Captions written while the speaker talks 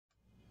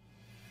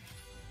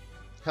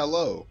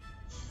Hello.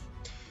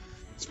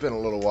 It's been a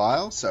little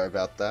while. Sorry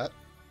about that.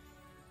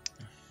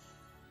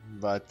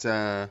 But,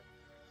 yeah,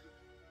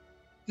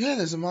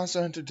 there's a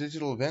Monster Hunter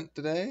digital event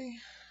today.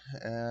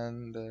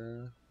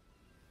 And,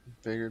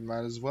 figured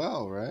might as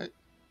well, right?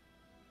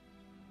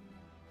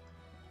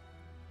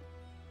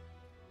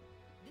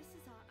 This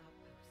is our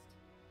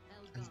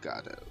outpost.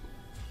 Elgato.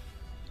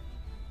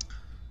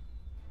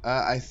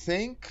 I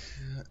think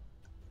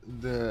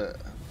the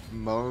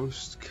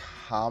most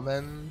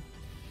common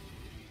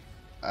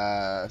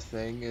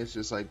thing is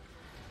just like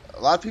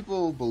a lot of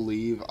people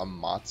believe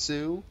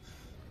Amatsu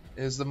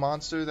is the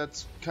monster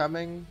that's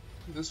coming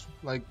this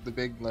like the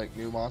big like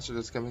new monster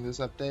that's coming this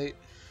update.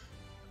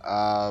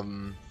 I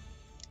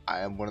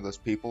am one of those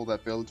people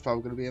that feel it's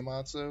probably going to be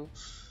Amatsu.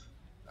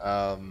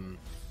 Um,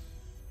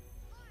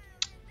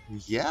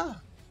 yeah,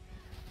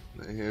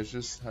 here's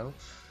just how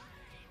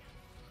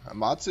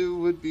Amatsu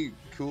would be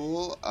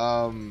cool.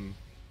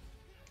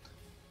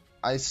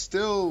 I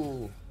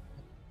still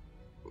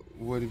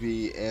would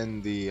be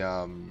in the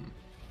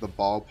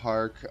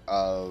ballpark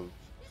of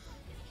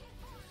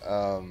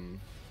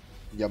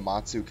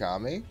Yamatsu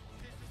Kami.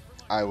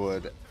 I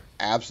would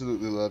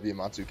absolutely love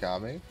Yamatsu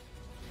Kami.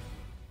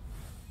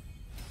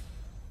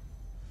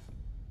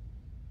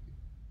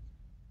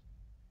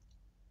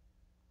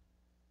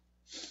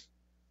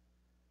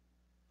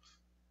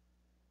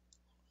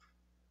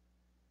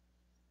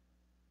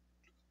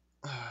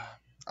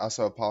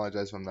 Also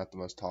apologize if I'm not the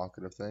most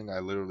talkative thing. I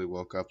literally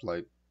woke up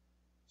like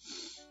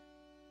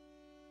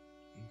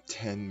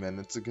 10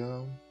 minutes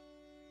ago.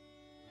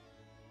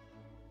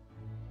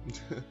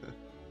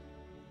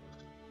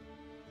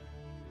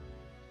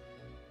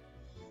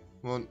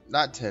 Well,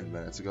 not 10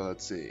 minutes ago,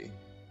 let's see.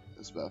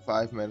 It's about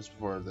 5 minutes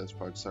before this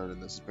part started,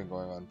 and this has been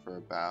going on for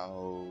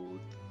about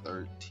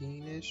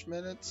 13-ish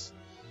minutes.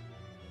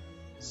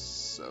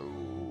 So,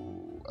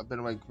 I've been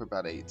awake for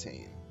about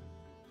 18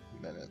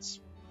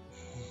 minutes.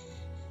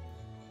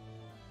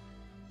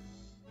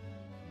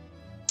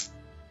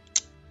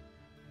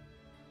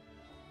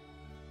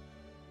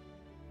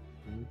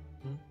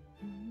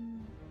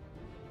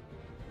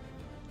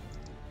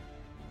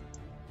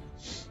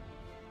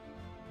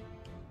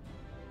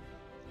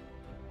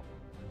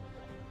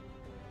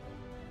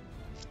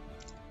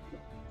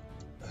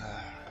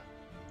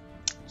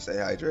 Stay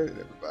hydrated,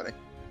 everybody.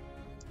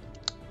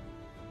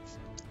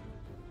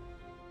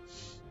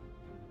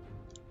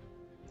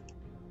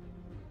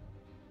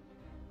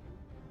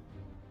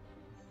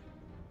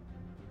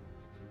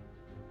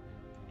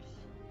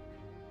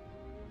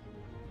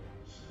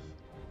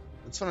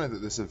 It's funny that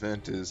this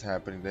event is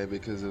happening today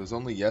because it was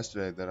only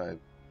yesterday that I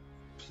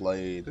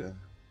played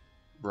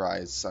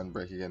Rise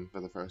Sunbreak again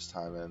for the first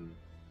time in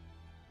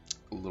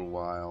a little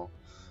while.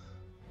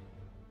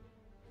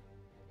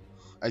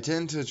 I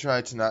tend to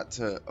try to not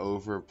to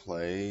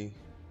overplay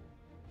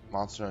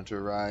Monster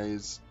Hunter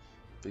Rise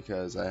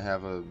because I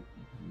have a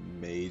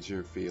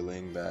major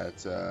feeling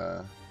that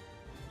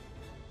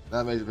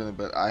not major feeling,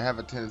 but I have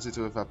a tendency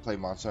to, if I play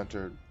Monster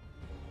Hunter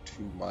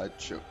too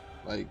much,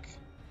 like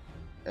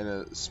in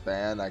a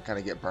span, I kind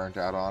of get burnt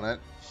out on it,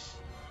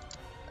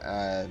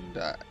 and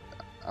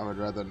I would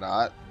rather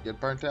not get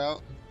burnt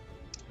out.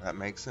 That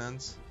makes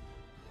sense.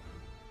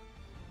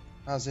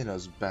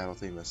 Zeno's battle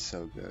theme is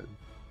so good.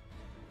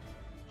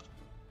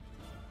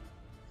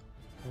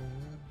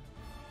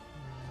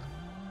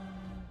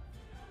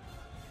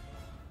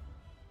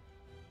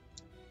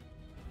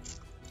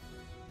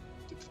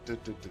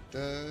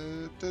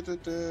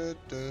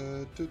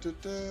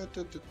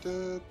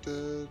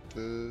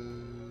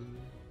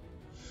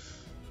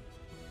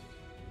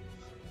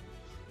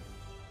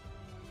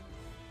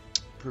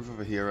 Proof of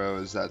a Hero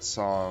is that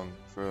song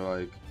for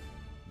like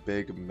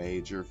big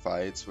major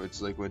fights, which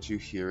like once you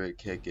hear it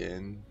kick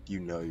in, you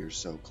know you're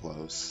so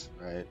close,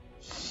 right?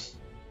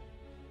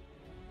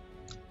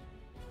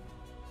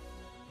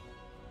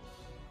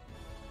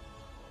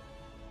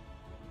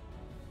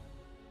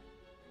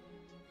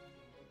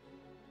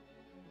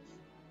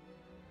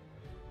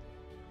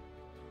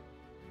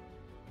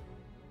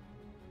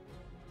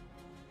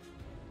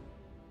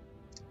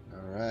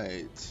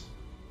 Alright.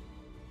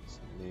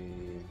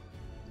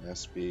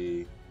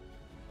 SB.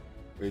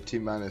 Wait, T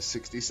minus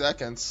 60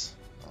 seconds.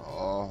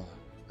 Oh,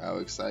 how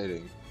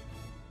exciting.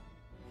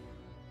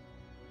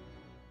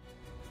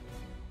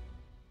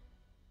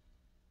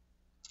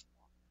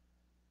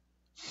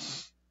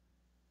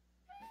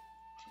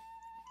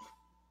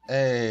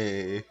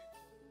 Hey.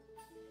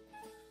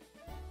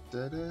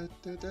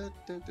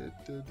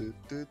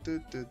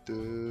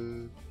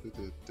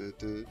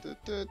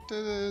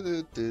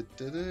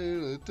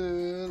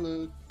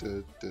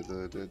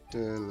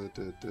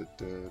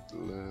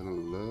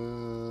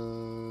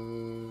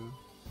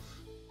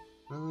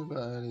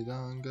 Nobody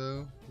don't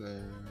go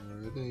there.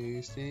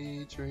 They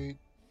see treat.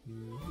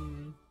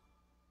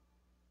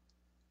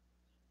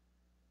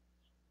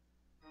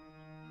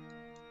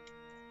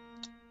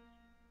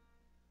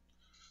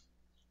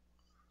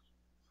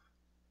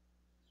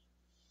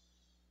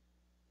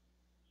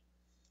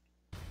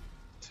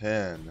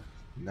 Ten,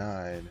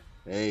 9,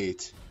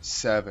 8,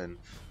 7,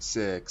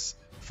 6,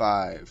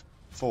 5,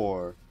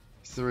 4,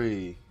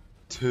 3,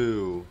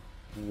 2,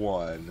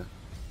 1.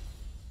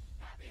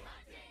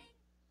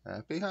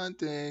 Happy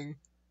hunting.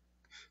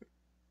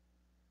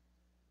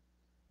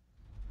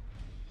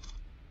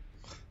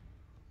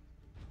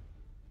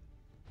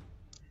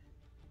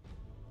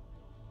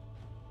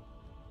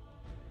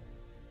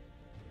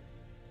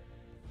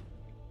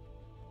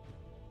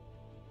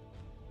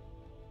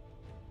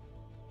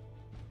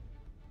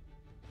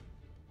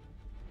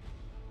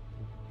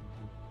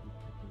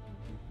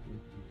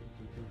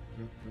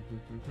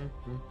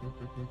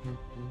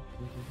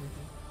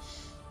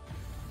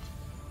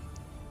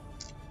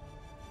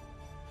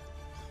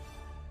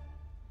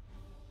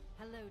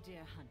 Hello,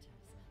 dear hunters.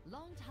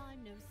 Long time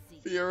no see.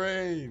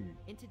 Fiorane.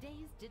 In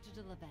today's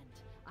digital event,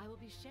 I will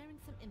be sharing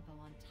some info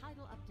on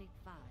Title Update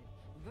 5,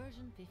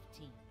 version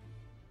 15.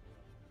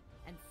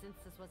 And since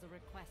this was a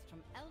request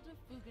from Elder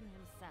Fugan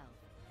himself,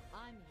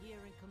 I'm here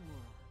in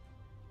Kamura.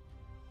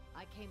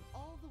 I came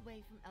all the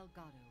way from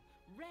Elgato,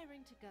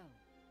 raring to go,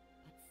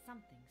 but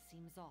something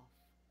seems off.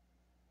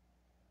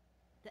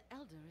 The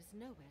Elder is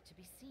nowhere to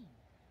be seen.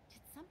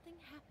 Did something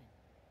happen?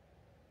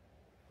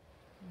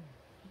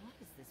 What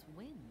is this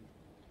wind?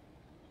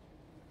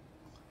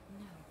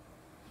 No,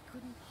 it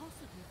couldn't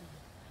possibly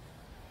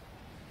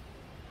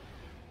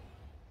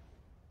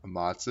be.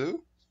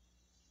 Amatsu?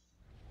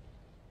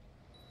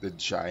 The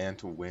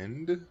giant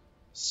wind?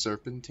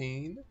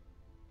 Serpentine?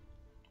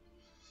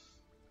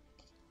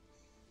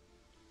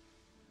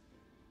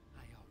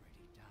 I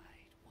already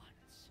died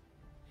once.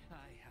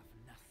 I have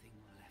nothing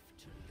left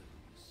to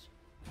lose.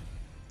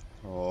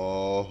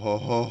 Oh ho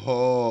ho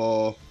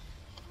ho.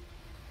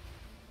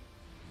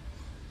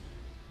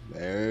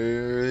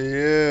 There he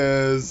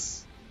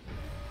is.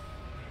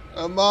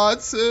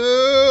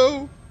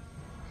 Amatsu!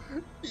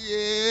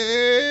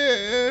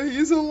 Yeah,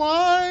 he's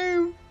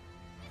alive.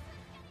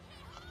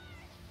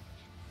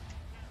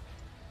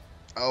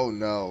 Oh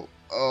no.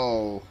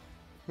 Oh.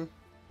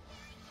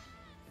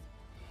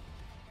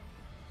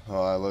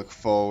 Oh, I look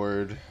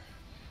forward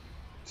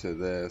to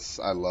this.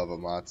 I love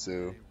Amatsu.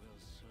 I will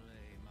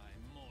slay my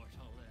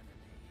mortal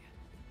enemy.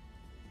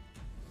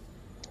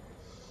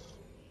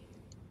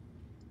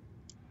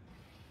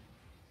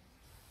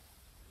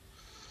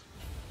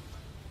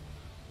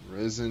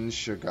 Risen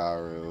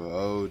Shigaru.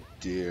 Oh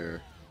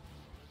dear.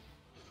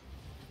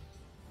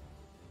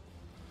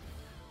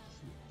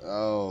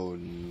 Oh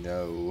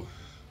no.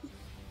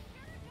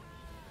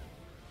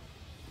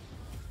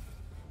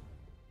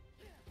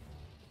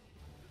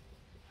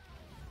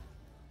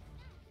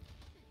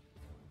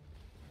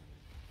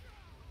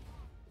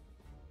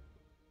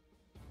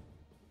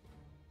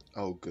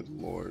 Oh good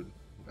lord.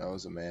 That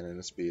was a man in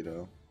a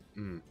Speedo.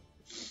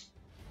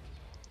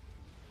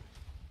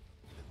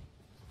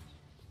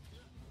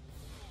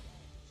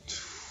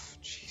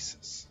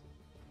 Jesus.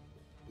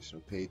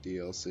 Additional paid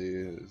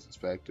DLC is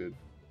expected.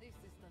 This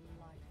is the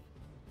life.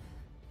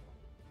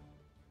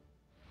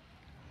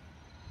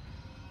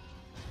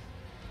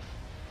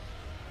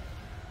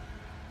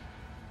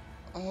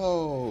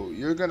 Oh,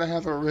 you're gonna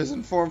have a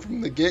risen form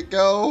from the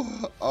get-go?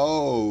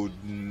 Oh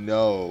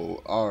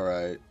no.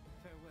 Alright.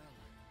 Farewell,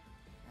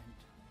 and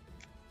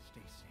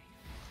stay safe.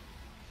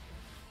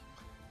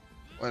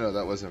 Wait, no,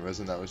 that wasn't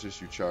risen, that was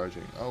just you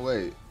charging. Oh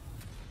wait.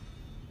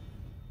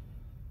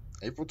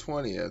 April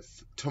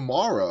 20th.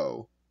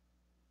 Tomorrow.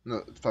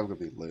 No, it's probably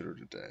gonna be later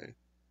today.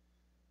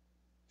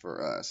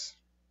 For us.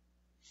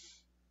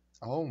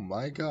 Oh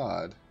my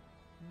god.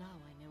 Now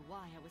I know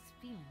why I was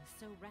feeling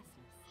so restless.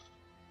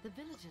 The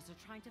villagers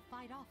are trying to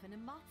fight off an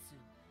Amatsu.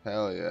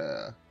 Hell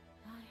yeah.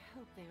 I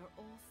hope they are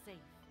all safe.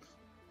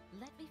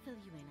 Let me fill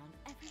you in on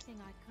everything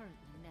I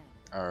currently know.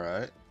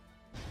 Alright.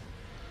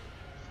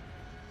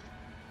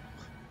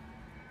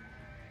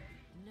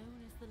 Known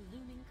as the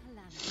Looming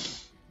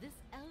Calamity, this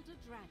Elder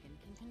Dragon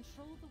can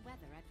control the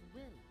weather at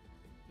will.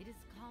 It is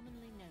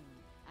commonly known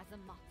as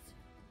Amatsu.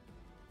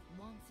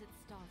 Once it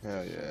starts Hell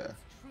to show yeah.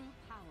 its true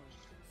power,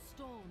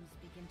 storms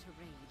begin to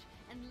rage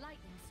and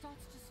lightning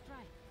starts to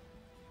strike.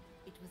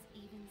 It was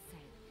even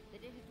said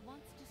that it had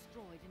once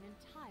destroyed an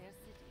entire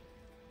city.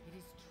 It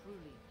is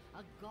truly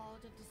a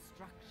god of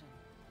destruction.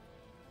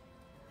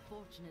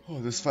 Fortunately,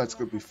 Oh, this the fight's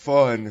Emperor gonna be has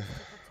fun. been able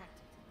to protect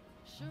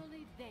it.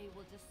 Surely they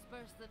will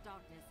disperse the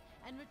darkness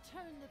and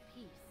return the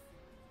peace.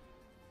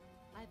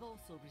 I've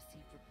also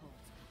received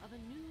reports of a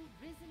new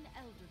risen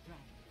Elder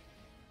Dragon,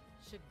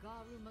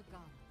 Shigaru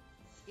Magami.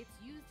 It's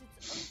used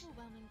its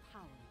overwhelming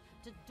power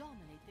to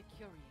dominate the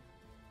Curia.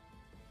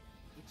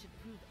 It should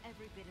prove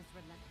every bit as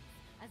relentless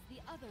as the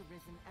other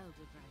risen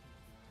Elder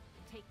Dragons.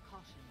 Take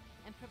caution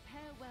and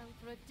prepare well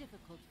for a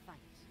difficult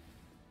fight.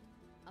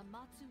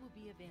 Amatsu will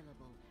be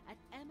available at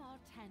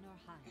MR10 or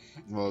higher.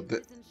 Well, and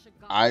risen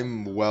Shigaru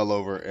I'm will well be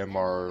over at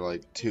MR MR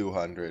like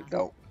 200.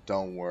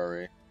 Don't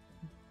worry.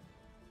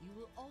 You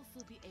will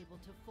also be able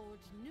to forge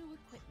new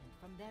equipment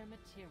from their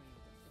materials.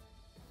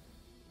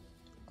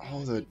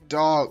 Oh, the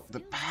dog, the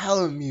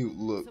Palamute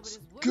looks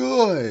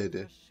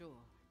good.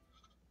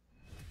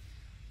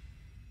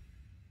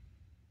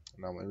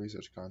 Anomaly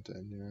research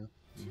content, yeah.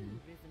 Two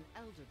Risen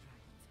Elder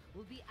Dragons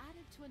will be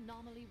added to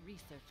Anomaly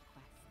research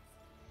quests.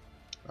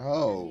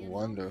 Oh, And the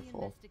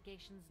wonderful.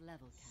 Investigations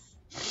level cap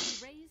will be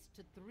raised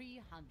to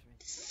 300.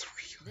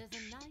 There's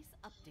a nice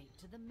update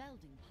to the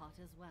melding pot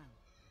as well.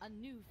 A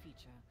new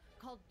feature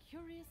called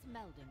Curious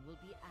Melding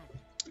will be added.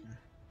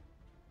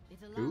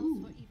 It allows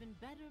for even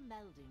better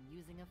melding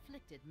using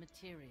afflicted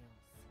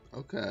materials.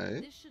 Okay.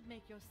 This should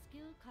make your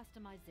skill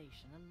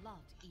customization a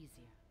lot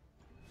easier.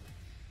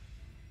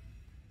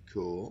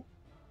 Cool.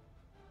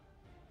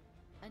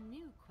 A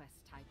new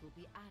quest type will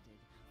be added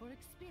for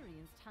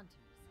experienced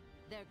hunters.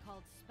 They're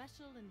called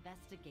Special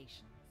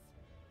Investigations.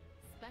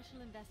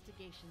 Special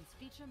Investigations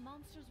feature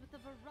monsters with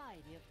a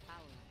variety of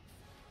power-ups,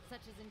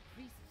 such as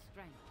increased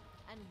strength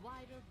and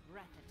wider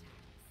breath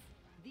attacks.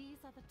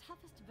 These are the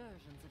toughest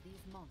versions of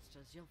these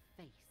monsters you'll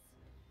face.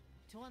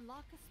 To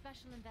unlock a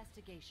Special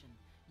Investigation,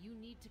 you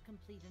need to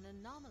complete an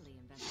Anomaly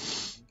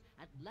investigation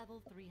at level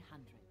 300.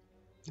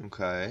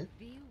 Okay. But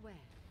be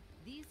aware,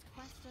 these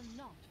quests are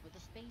not for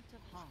the faint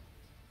of heart.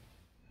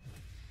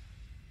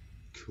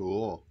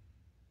 Cool.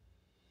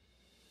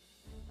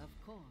 Of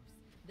course,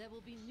 there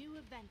will be new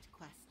event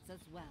quests as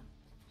well.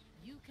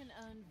 You can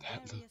earn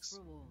That various looks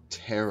rewards,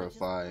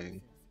 terrifying. such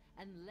as bonuses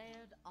and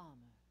layered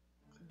armor.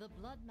 The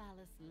Blood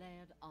Malice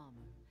layered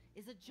armor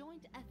is a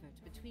joint effort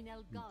between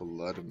Elgato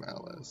Blood and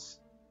Malice.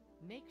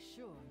 Make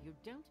sure you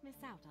don't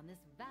miss out on this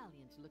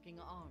valiant-looking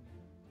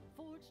armor,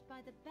 forged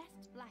by the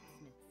best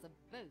blacksmiths of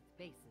both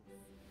bases.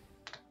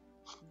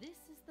 This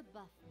is the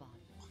buff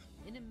body,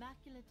 an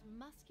immaculate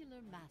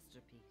muscular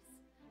masterpiece.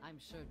 I'm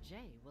sure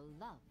Jay will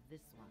love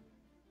this one.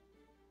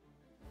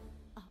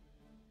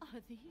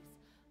 Are these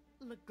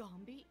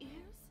Lagombi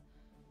ears?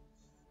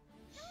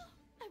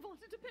 I've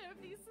wanted a pair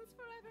of these since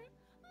forever.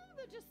 Oh,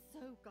 they're just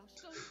so gosh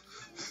darn cute.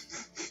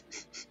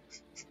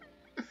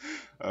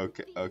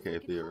 Okay, These I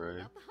can you're hobble right.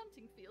 about the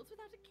hunting fields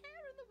without a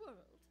care in the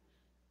world.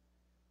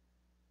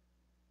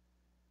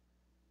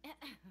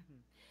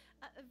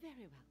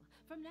 Very well.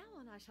 From now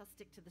on, I shall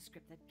stick to the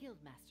script that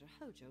Guildmaster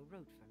Hojo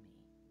wrote for me.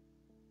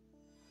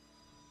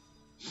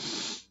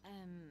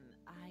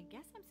 I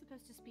guess I'm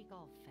supposed to speak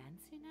all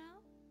fancy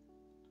now?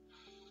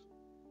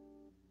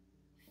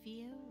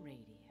 Fio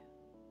Radio.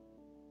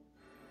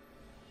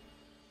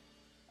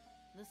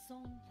 The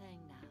song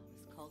playing now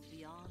is called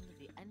Beyond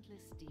the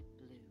Endless Deep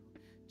Blue,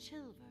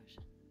 chill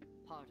version,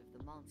 part of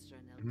the Monster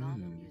and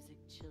Elgato Music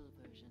chill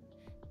version,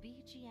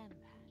 BGM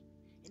pad,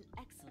 an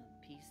excellent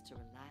piece to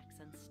relax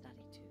and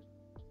study to.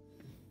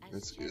 As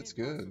It's cherry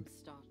good. blossoms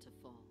start to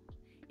fall,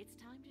 it's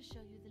time to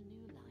show you the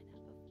new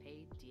lineup of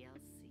paid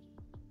DLC.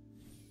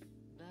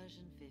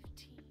 Version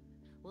 15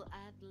 will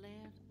add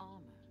layered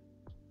armor,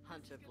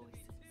 hunter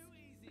voices,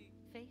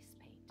 face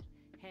paint,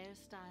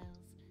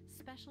 hairstyles,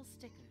 special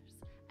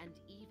stickers, and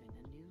even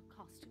a new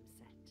costume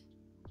set.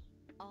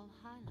 I'll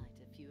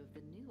highlight a few of the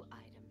new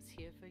items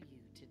here for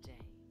you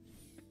today.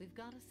 We've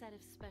got a set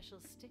of special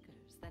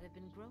stickers that have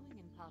been growing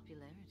in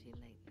popularity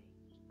lately.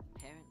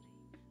 Apparently,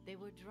 they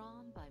were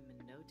drawn by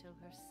Minoto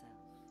herself.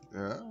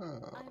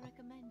 Oh. I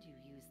recommend you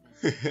use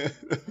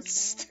them.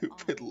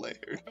 Stupid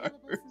layered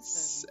Available armor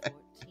since set.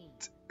 version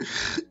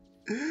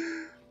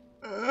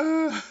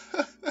 14.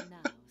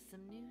 Now,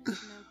 some news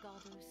from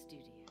Elgato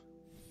Studio.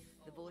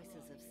 The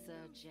voices of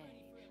Sir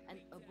Jay and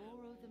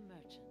Oboro the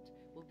Merchant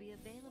will be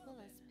available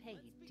as paid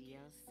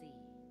DLC.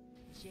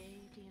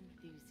 Jay the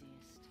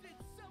Enthusiast. Did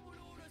someone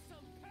order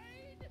some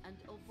paid? And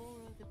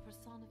Oboro the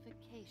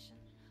personification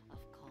of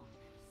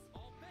calmness.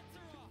 All bets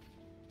are off.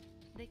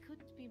 They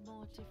couldn't be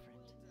more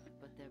different,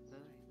 but they're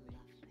both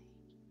lovely.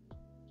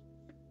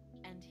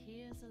 And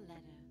here's a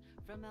letter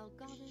from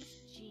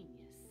Elgato's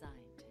genius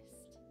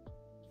scientist.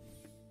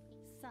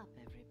 Sup,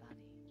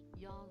 everybody.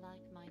 Y'all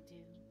like my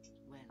do?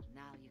 Well,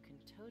 now you can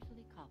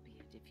totally copy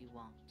it if you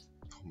want.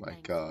 Oh my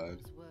Thanks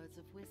god. for those words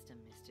of wisdom,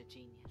 Mr.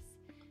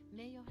 Genius.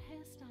 May your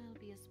hairstyle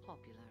be as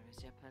popular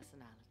as your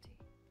personality.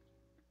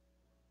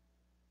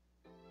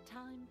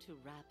 Time to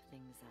wrap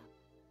things up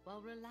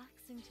while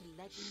relaxing to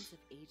Legends of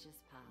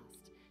Ages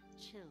Past,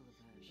 chill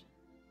version.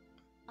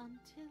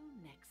 Until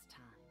next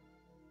time.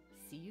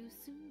 See you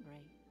soon,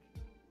 Break.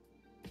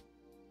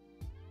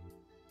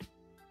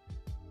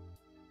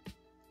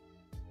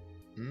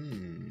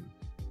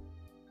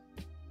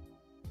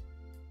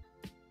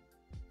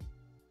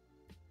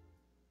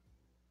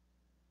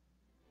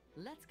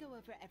 Let's go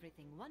over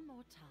everything one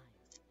more time.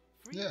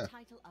 Free Yeah.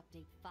 Title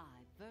Update 5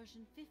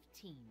 version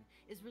 15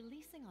 is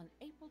releasing on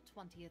April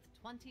 20th,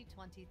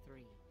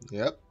 2023.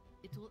 Yep.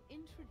 It will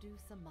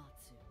introduce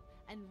Amatsu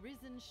and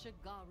Risen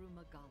Shigaru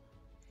Magala.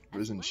 as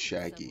Risen well as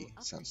Shaggy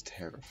several sounds updates to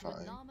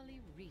terrifying.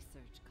 Anomaly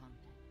research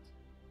content.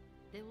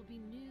 There will be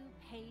new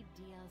paid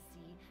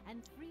DLC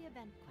and free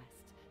event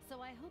quests,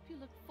 so I hope you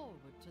look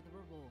forward to the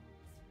rewards.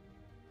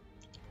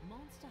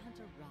 Monster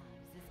Hunter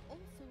Rise is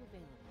also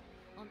available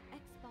on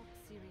Xbox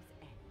Series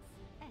X,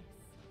 S,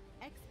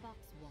 Xbox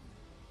One,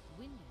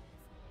 Windows,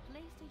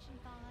 PlayStation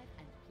 5,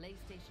 and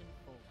PlayStation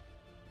 4.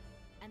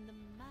 And the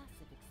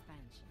massive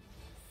expansion,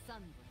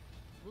 Sunbreak,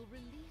 will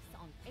release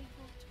on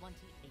April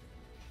 28th.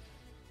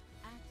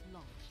 at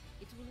launch,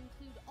 it will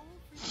include all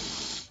free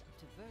content up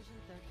to version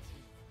 13.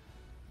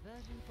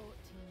 Version 14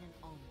 and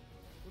onward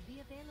will be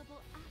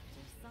available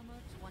after summer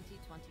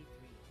 2023,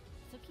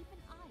 so keep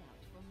an eye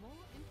out for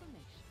more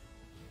information.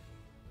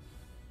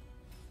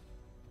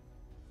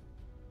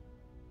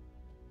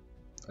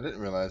 I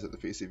didn't realize that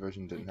the PC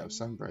version didn't have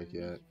Sunbreak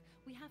yet.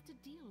 We have to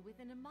deal with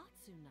an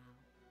Amatsu now.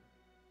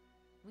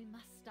 We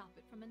must stop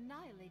it from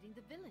annihilating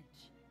the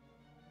village.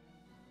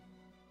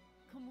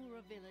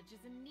 Komura village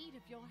is in need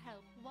of your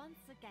help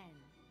once again.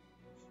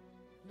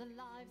 The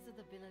lives of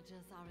the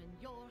villagers are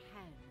in your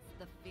hands,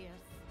 the fierce.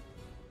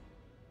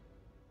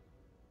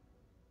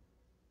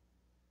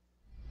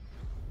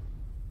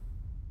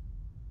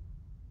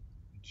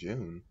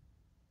 June?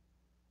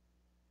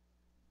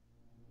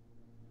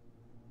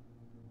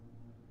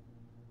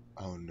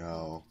 Oh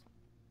no.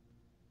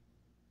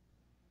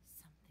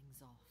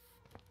 Something's off.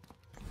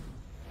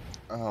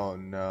 Oh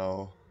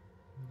no.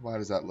 Why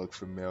does that look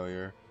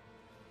familiar?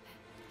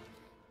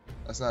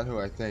 That's not who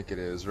I think it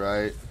is,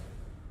 right?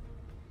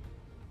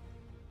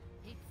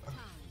 It's time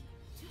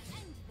to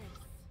end this.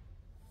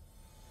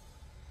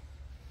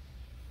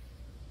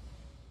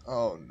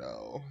 Oh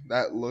no.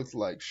 That looked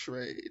like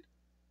Shrade.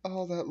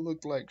 Oh, that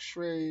looked like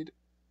Shrade.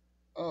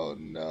 Oh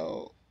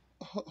no.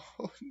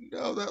 Oh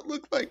no, that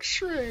looked like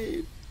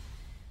Shrade.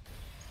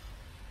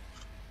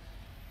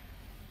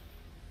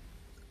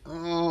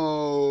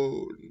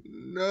 Oh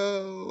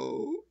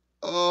no.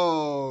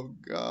 Oh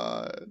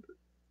god.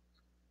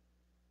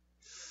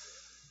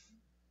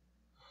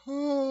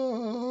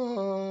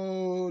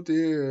 Oh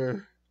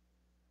dear.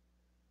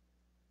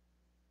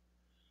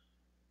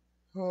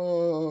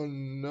 Oh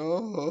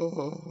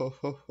no.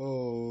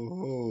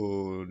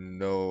 Oh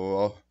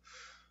no.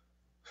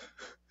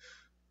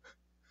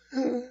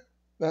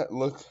 That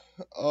looked.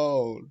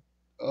 Oh.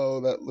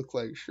 Oh, that looked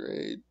like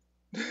Shrade.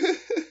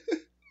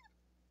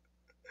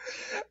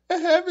 I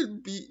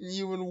haven't beaten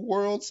you in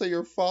World, so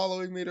you're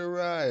following me to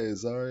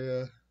Rise, are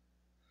ya?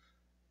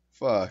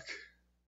 Fuck.